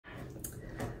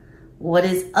What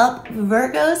is up,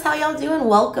 Virgos? How y'all doing?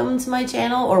 Welcome to my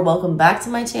channel, or welcome back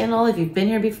to my channel. If you've been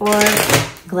here before,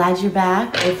 glad you're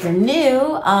back. If you're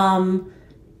new,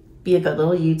 be a good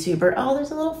little YouTuber. Oh, there's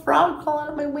a little frog crawling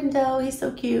out my window. He's so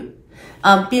cute.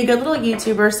 Be a good little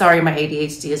YouTuber. Sorry, my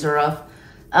ADHD is rough.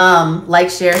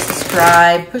 Like, share,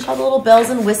 subscribe, push all the little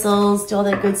bells and whistles, do all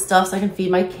that good stuff so I can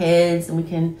feed my kids and we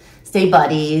can stay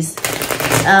buddies.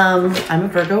 I'm a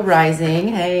Virgo rising.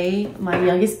 Hey, my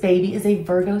youngest baby is a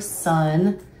Virgo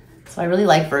sun. So I really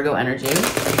like Virgo energy,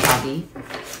 hobby.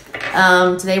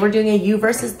 Today we're doing a you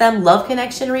versus them love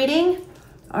connection reading.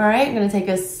 All right, I'm gonna take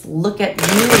a look at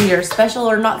you and your special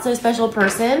or not so special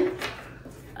person.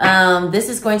 This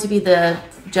is going to be the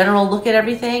general look at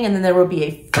everything, and then there will be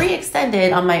a free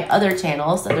extended on my other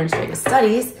channel, SouthernStrega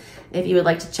Studies. If you would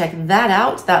like to check that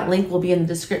out, that link will be in the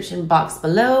description box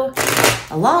below,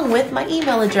 along with my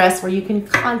email address where you can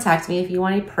contact me if you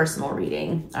want a personal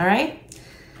reading. All right,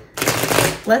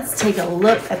 let's take a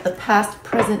look at the past,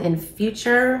 present, and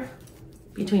future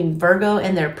between Virgo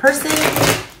and their person.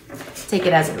 Take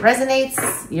it as it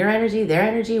resonates, your energy, their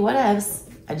energy, whatevs.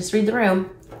 I just read the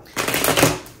room.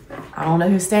 I don't know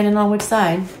who's standing on which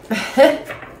side.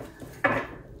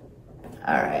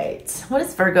 All right, what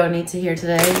does Virgo need to hear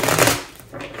today?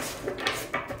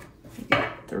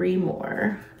 Three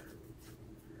more.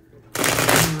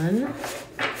 One,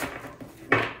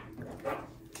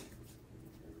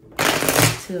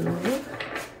 two,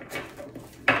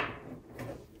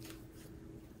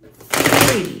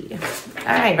 three.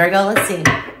 All right, Virgo, let's see.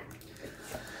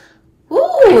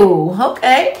 Ooh,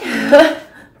 okay.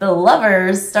 The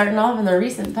lovers starting off in the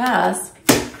recent past.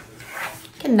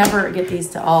 I can never get these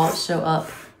to all show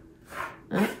up.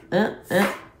 All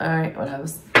right, what I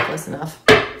was close enough.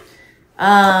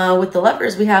 With the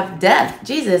lovers, we have death.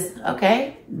 Jesus,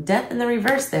 okay. Death in the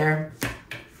reverse there.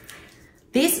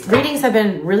 These readings have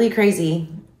been really crazy.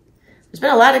 There's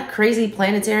been a lot of crazy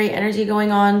planetary energy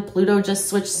going on. Pluto just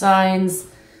switched signs.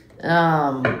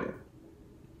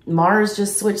 Mars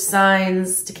just switched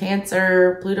signs to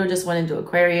Cancer. Pluto just went into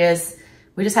Aquarius.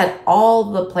 We just had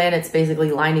all the planets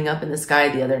basically lining up in the sky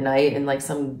the other night in like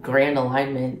some grand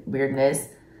alignment weirdness,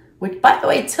 which by the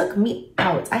way took me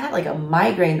out. I had like a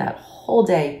migraine that whole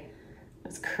day.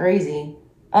 It's crazy.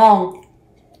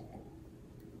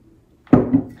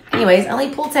 Anyways, I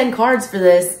only pulled 10 cards for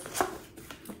this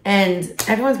and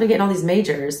everyone's been getting all these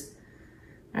majors.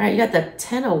 All right, you got the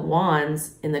 10 of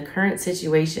Wands in the current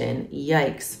situation.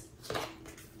 Yikes.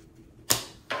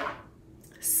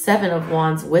 7 of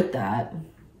Wands with that.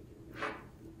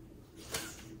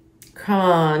 Come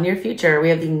on, your future. We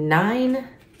have the 9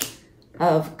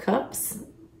 of Cups.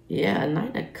 Yeah,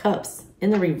 9 of Cups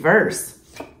in the reverse.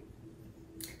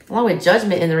 Along with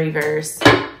Judgment in the reverse.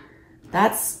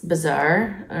 That's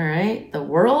bizarre. All right, the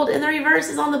World in the reverse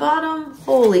is on the bottom.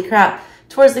 Holy crap.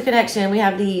 Towards the connection, we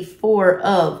have the 4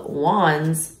 of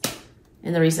Wands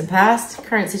in the recent past.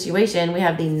 Current situation, we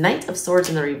have the Knight of Swords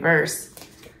in the reverse.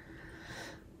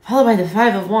 Followed by the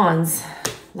 5 of Wands.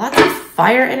 Lots of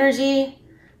fire energy.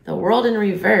 The World in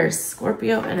reverse.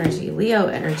 Scorpio energy. Leo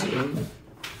energy.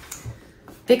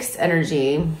 Fixed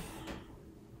energy.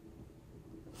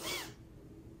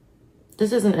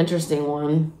 This is an interesting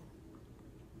one.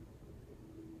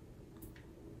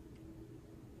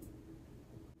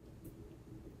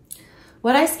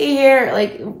 What I see here,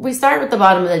 like, we start with the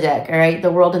bottom of the deck, all right?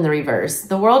 The World in the reverse.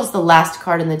 The World is the last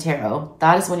card in the tarot.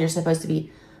 That is when you're supposed to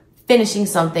be finishing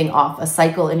something off, a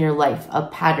cycle in your life, a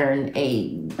pattern,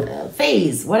 a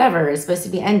phase, whatever is supposed to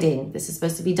be ending. This is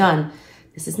supposed to be done.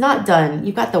 This is not done.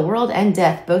 You've got the World and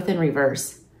Death both in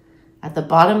reverse at the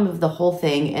bottom of the whole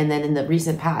thing. And then in the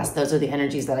recent past, those are the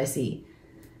energies that I see.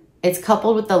 It's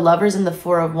coupled with the Lovers and the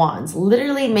 4 of Wands,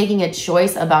 literally making a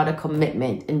choice about a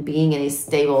commitment and being in a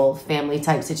stable family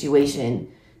type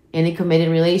situation in a committed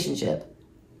relationship.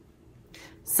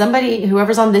 Somebody,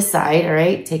 whoever's on this side, all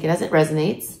right, take it as it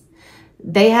resonates.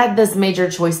 They had this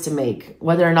major choice to make,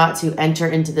 whether or not to enter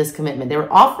into this commitment. They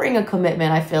were offering a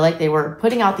commitment. I feel like they were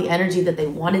putting out the energy that they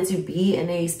wanted to be in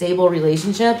a stable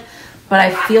relationship. But I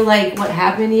feel like what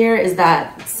happened here is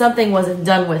that something wasn't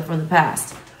done with from the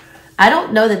past. I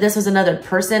don't know that this was another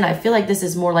person. I feel like this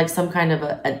is more like some kind of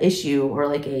an issue or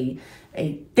like a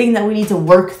thing that we need to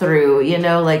work through, you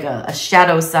know, like a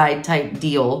shadow side type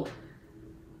deal.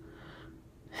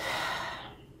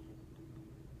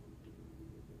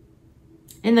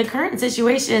 In the current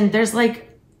situation, there's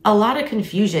like a lot of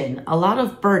confusion, a lot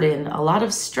of burden, a lot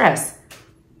of stress.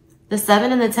 The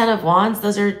 7 and the 10 of Wands,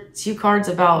 those are 2 cards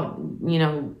about, you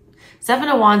know, 7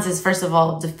 of Wands is, first of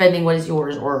all, defending what is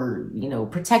yours or, you know,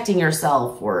 protecting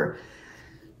yourself or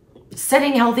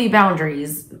setting healthy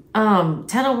boundaries. 10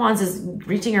 of Wands is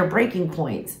reaching your breaking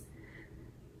point.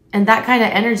 And that kind of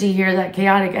energy here, that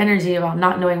chaotic energy about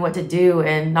not knowing what to do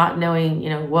and not knowing, you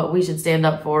know, what we should stand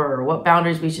up for or what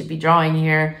boundaries we should be drawing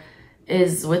here,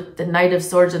 is with the Knight of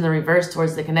Swords in the reverse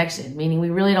towards the connection, meaning we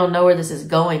really don't know where this is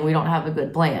going. We don't have a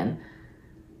good plan.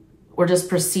 We're just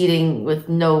proceeding with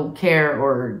no care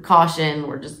or caution.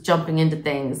 We're just jumping into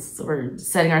things. We're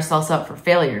setting ourselves up for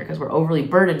failure because we're overly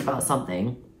burdened about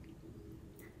something.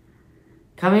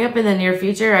 Coming up in the near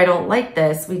future, I don't like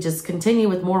this. We just continue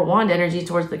with more wand energy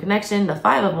towards the connection. The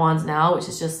 5 of Wands now, which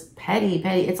is just petty.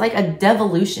 It's like a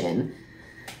devolution,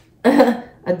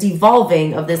 a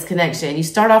devolving of this connection. You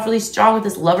start off really strong with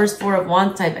this Lover's 4 of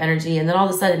Wands type energy, and then all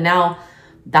of a sudden now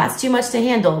that's too much to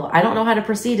handle. I don't know how to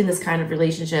proceed in this kind of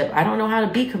relationship. I don't know how to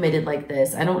be committed like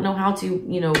this. I don't know how to,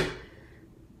 you know,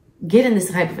 get in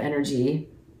this type of energy.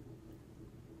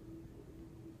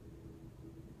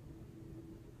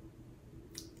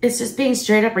 It's just being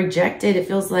straight up rejected, it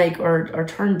feels like, or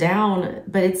turned down,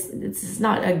 but it's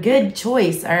not a good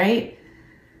choice, all right?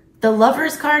 The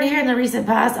Lover's card here in the recent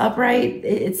past, upright,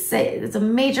 it's a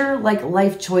major like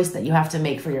life choice that you have to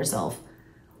make for yourself.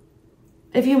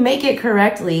 If you make it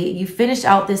correctly, you finish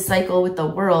out this cycle with the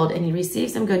world and you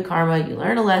receive some good karma, you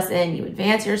learn a lesson, you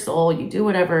advance your soul, you do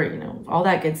whatever, you know, all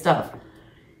that good stuff.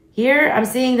 Here, I'm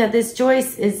seeing that this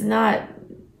choice is not...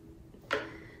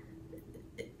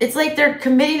 It's like they're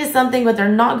committing to something, but they're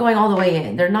not going all the way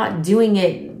in. They're not doing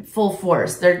it full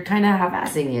force. They're kind of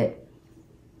half-assing it.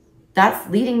 That's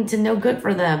leading to no good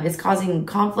for them. It's causing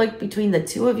conflict between the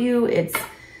two of you. It's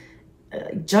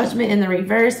judgment in the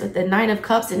reverse with the 9 of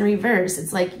Cups in reverse.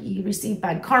 It's like you receive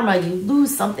bad karma. You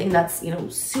lose something that's, you know,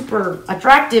 super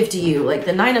attractive to you. Like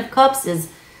the 9 of Cups is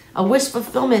a wish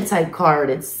fulfillment type card.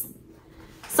 It's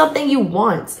something you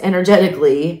want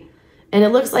energetically. And it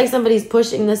looks like somebody's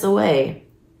pushing this away.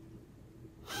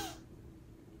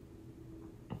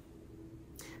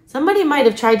 Somebody might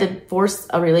have tried to force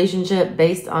a relationship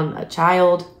based on a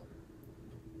child.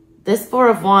 This 4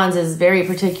 of Wands is very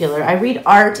particular. I read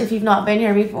art if you've not been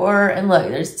here before. And look,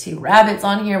 there's 2 rabbits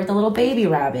on here with a little baby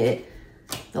rabbit.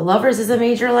 The Lovers is a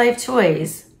major life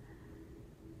choice.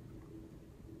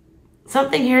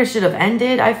 Something here should have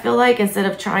ended, I feel like, instead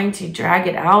of trying to drag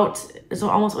it out. Is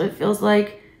almost what it feels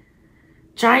like.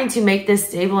 Trying to make this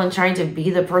stable and trying to be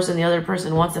the person the other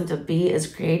person wants them to be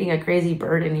is creating a crazy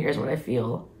burden here is what I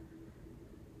feel.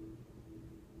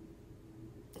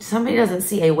 Somebody doesn't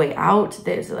see a way out.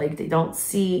 They don't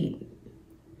see...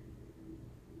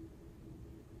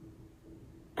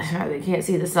 They can't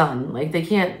see the sun. Like they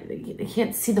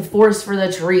can't see the forest for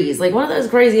the trees. Like one of those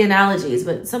crazy analogies,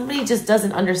 but somebody just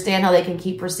doesn't understand how they can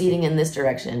keep proceeding in this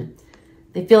direction.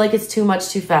 They feel like it's too much,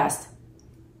 too fast.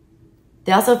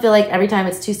 They also feel like every time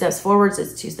it's 2 steps forwards,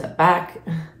 it's 2 steps back.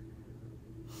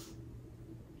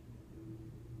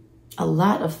 A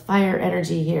lot of fire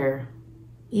energy here.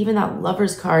 Even that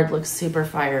Lover's card looks super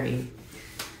fiery.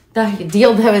 The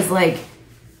deal though is like,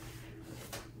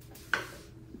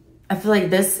 I feel like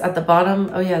this at the bottom.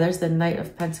 Oh yeah, there's the Knight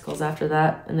of Pentacles after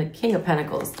that and the King of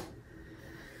Pentacles.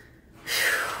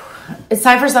 It's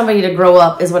time for somebody to grow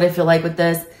up is what I feel like with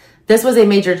this. This was a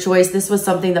major choice. This was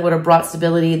something that would have brought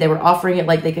stability. They were offering it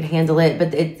like they could handle it,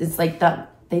 but it's like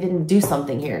that they didn't do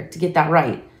something here to get that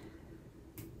right.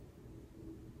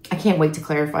 I can't wait to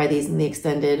clarify these in the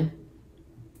extended.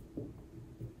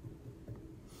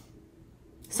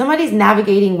 Somebody's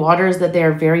navigating waters that they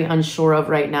are very unsure of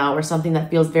right now, or something that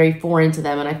feels very foreign to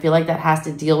them. And I feel like that has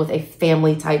to deal with a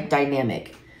family type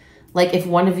dynamic. Like if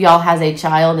one of y'all has a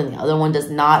child and the other one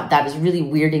does not, that is really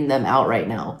weirding them out right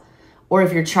now. Or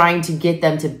if you're trying to get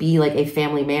them to be like a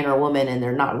family man or woman and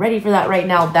they're not ready for that right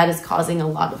now, that is causing a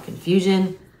lot of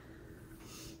confusion.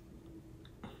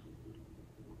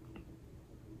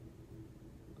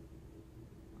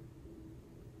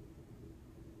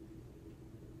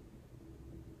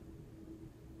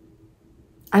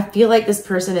 I feel like this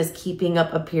person is keeping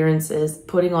up appearances,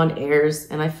 putting on airs,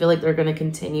 and I feel like they're going to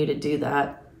continue to do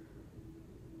that.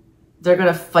 They're going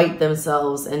to fight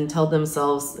themselves and tell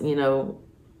themselves, you know,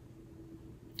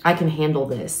 I can handle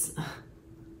this.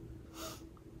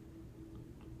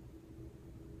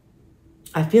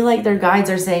 I feel like their guides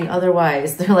are saying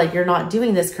otherwise. They're like, you're not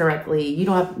doing this correctly. You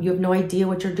have no idea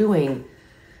what you're doing.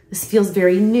 This feels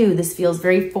very new. This feels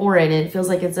very foreign. And it feels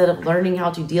like instead of learning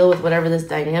how to deal with whatever this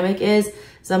dynamic is,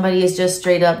 somebody is just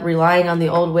straight up relying on the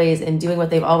old ways and doing what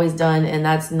they've always done. And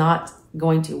that's not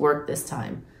going to work this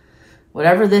time.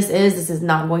 Whatever this is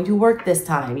not going to work this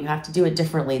time. You have to do it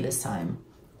differently this time.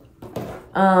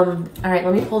 All right,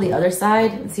 let me pull the other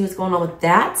side and see what's going on with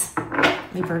that.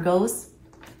 Me Virgos.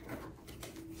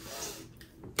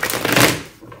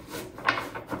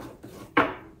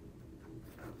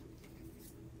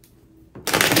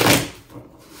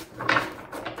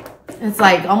 It's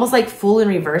like almost like Fool in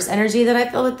reverse energy that I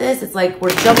feel with this. It's like we're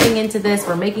jumping into this,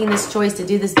 we're making this choice to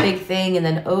do this big thing, and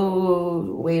then,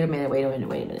 oh, wait a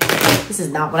minute. This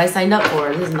is not what I signed up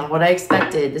for. This is not what I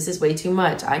expected. This is way too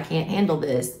much. I can't handle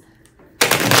this.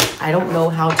 I don't know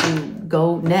how to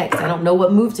go next. I don't know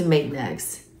what move to make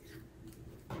next.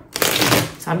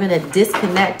 So I'm going to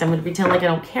disconnect. I'm going to pretend like I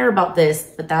don't care about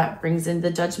this, but that brings in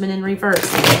the Judgment in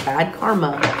reverse. Bad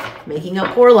karma, making a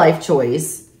poor life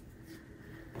choice.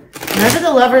 Whenever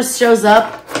the Lovers shows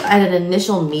up at an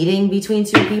initial meeting between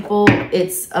two people,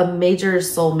 it's a major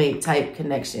soulmate type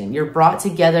connection. You're brought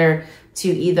together to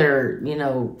either, you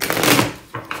know,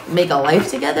 make a life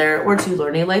together or to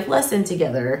learn a life lesson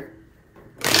together.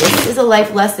 This is a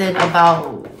life lesson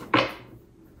about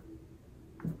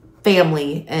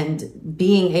family and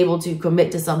being able to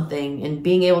commit to something and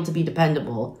being able to be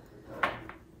dependable.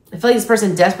 I feel like this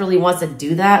person desperately wants to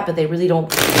do that, but they really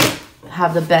don't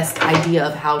have the best idea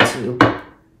of how to,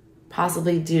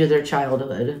 possibly due to their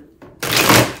childhood.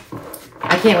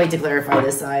 I can't wait to clarify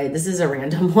this side. This is a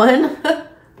random one.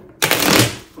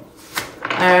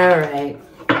 All right.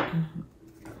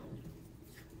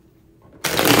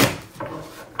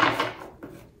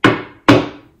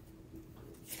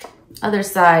 Other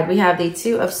side, we have the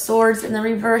Two of Swords in the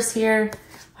reverse here.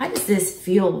 Why does this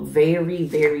feel very,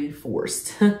 very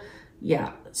forced?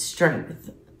 Yeah,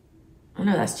 Strength. Oh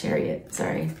no, that's Chariot.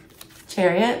 Sorry.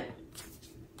 Chariot.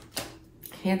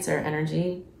 Cancer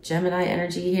energy. Gemini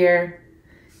energy here.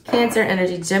 Cancer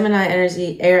energy. Gemini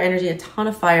energy. Air energy. A ton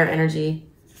of fire energy.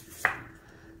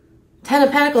 Ten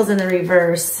of Pentacles in the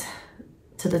reverse.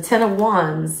 To the Ten of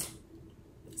Wands.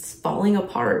 It's falling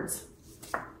apart.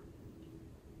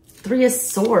 Three of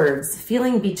Swords.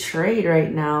 Feeling betrayed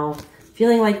right now.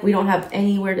 Feeling like we don't have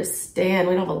anywhere to stand.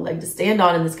 We don't have a leg to stand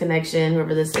on in this connection,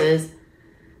 whoever this is.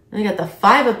 And I got the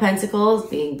Five of Pentacles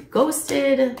being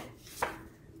ghosted.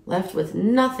 Left with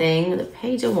nothing. The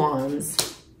Page of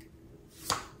Wands.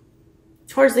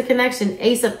 Towards the connection,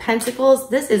 Ace of Pentacles.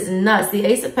 This is nuts. The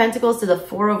Ace of Pentacles to the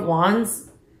Four of Wands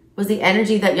was the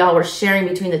energy that y'all were sharing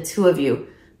between the two of you.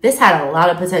 This had a lot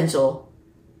of potential.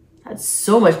 Had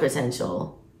so much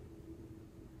potential.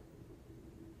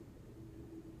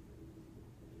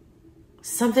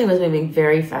 Something was moving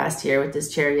very fast here with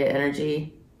this Chariot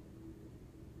energy.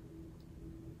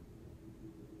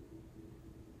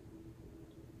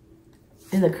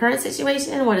 In the current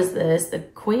situation, what is this? The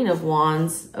Queen of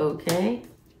Wands. Okay.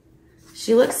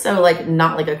 She looks so like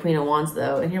not like a Queen of Wands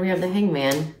though. And here we have the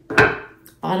Hangman.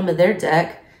 Bottom of their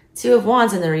deck. Two of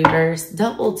Wands in the reverse.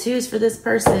 Double twos for this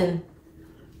person.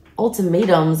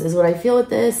 Ultimatums is what I feel with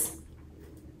this.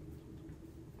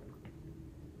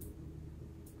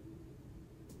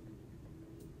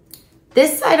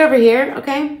 This side over here,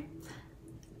 okay?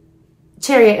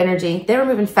 Chariot energy. They were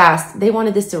moving fast. They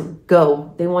wanted this to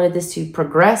go. They wanted this to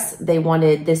progress. They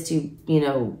wanted this to, you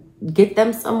know, get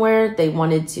them somewhere. They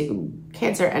wanted to,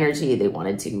 Cancer energy. They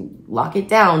wanted to lock it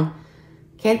down.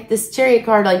 This Chariot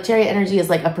card, like Chariot energy is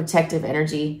like a protective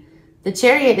energy. The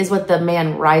Chariot is what the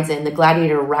man rides in, the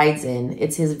gladiator rides in.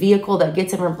 It's his vehicle that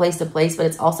gets him from place to place, but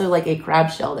it's also like a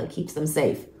crab shell that keeps them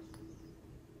safe.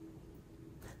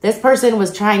 This person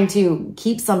was trying to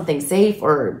keep something safe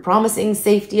or promising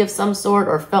safety of some sort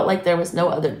or felt like there was no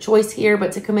other choice here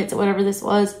but to commit to whatever this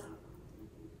was.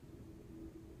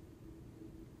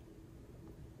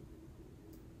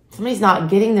 Somebody's not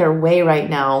getting their way right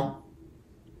now.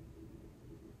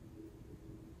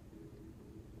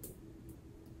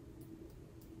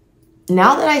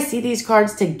 Now that I see these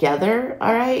cards together,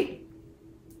 all right,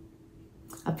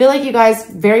 I feel like you guys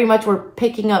very much were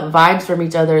picking up vibes from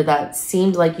each other that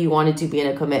seemed like you wanted to be in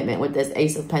a commitment with this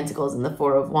Ace of Pentacles and the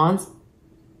Four of Wands.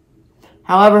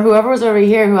 However, whoever was over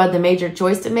here who had the major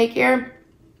choice to make here,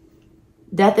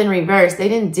 Death in reverse, they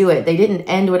didn't do it. They didn't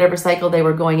end whatever cycle they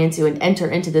were going into and enter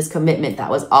into this commitment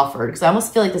that was offered. Because I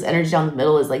almost feel like this energy down the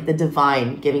middle is like the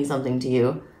divine giving something to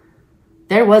you.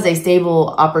 There was a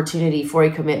stable opportunity for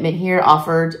a commitment here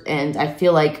offered, and I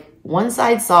feel like one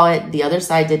side saw it, the other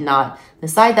side did not. The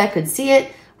side that could see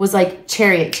it was like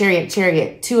Chariot, Chariot,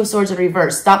 Chariot, Two of Swords in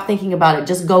reverse. Stop thinking about it.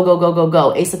 Just go, go, go, go,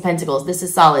 go. Ace of Pentacles. This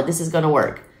is solid. This is going to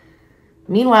work.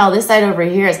 Meanwhile, this side over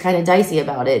here is kind of dicey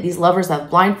about it. These lovers have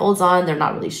blindfolds on. They're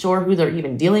not really sure who they're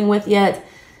even dealing with yet.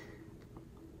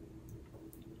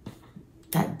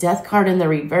 That Death card in the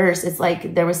reverse, it's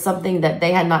like there was something that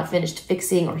they had not finished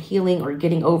fixing or healing or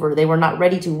getting over. They were not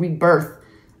ready to rebirth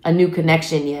a new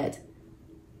connection yet.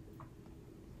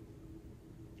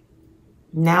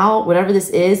 Now, whatever this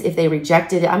is, if they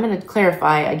rejected it, I'm going to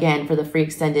clarify again for the free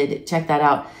extended. Check that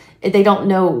out. If they don't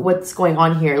know what's going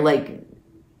on here, like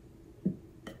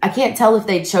I can't tell if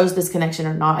they chose this connection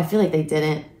or not. I feel like they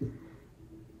didn't.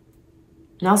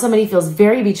 Now somebody feels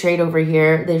very betrayed over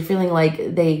here. They're feeling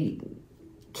like they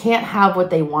can't have what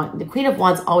they want. The Queen of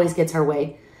Wands always gets her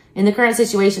way. In the current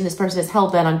situation, this person is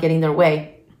hell-bent on getting their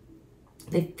way.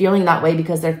 They're feeling that way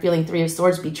because they're feeling Three of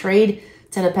Swords, betrayed,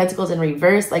 Ten of Pentacles in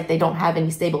reverse, like they don't have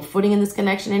any stable footing in this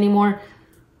connection anymore.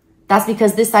 That's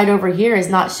because this side over here is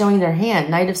not showing their hand.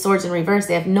 Knight of Swords in reverse,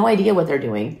 they have no idea what they're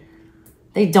doing.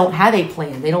 They don't have a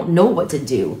plan. They don't know what to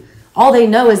do. All they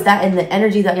know is that in the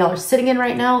energy that y'all are sitting in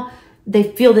right now, they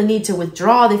feel the need to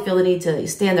withdraw. They feel the need to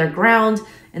stand their ground.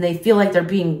 And they feel like they're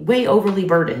being way overly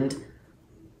burdened.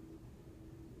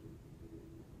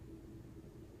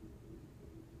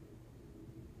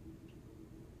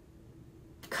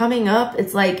 Coming up,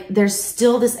 it's like there's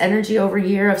still this energy over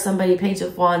here of somebody, Page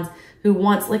of Wands, who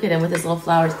wants, look at him with his little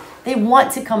flowers. They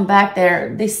want to come back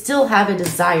there. They still have a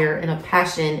desire and a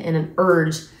passion and an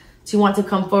urge to want to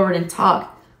come forward and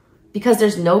talk because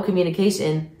there's no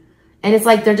communication. And it's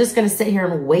like they're just going to sit here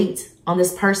and wait on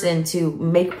this person to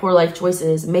make poor life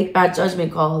choices, make bad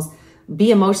judgment calls, be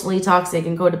emotionally toxic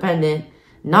and codependent,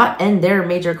 not end their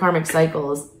major karmic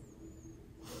cycles.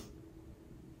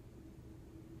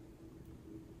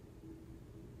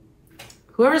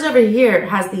 Whoever's over here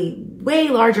has the way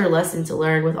larger lesson to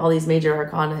learn with all these major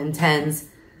arcana and tens.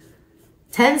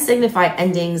 Tens signify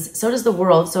endings. So does the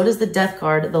World. So does the Death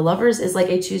card. The Lovers is like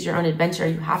a choose your own adventure.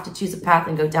 You have to choose a path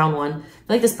and go down one. I feel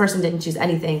like this person didn't choose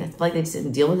anything. I feel like they just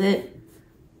didn't deal with it.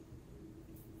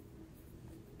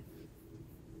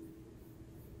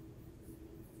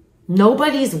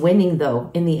 Nobody's winning though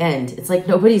in the end. It's like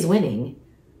nobody's winning.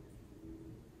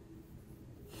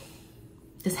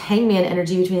 This Hangman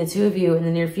energy between the two of you in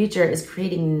the near future is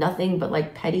creating nothing but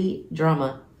like petty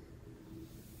drama.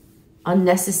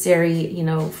 Unnecessary, you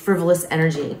know, frivolous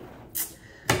energy.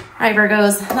 All right,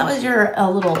 Virgos, that was your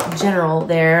little general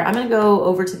there. I'm going to go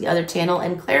over to the other channel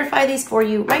and clarify these for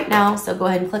you right now. So go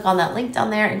ahead and click on that link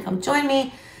down there and come join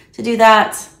me to do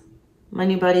that, my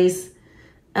new buddies.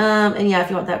 And yeah, if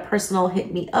you want that personal,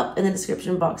 hit me up in the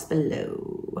description box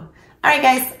below. All right,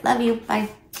 guys, love you. Bye.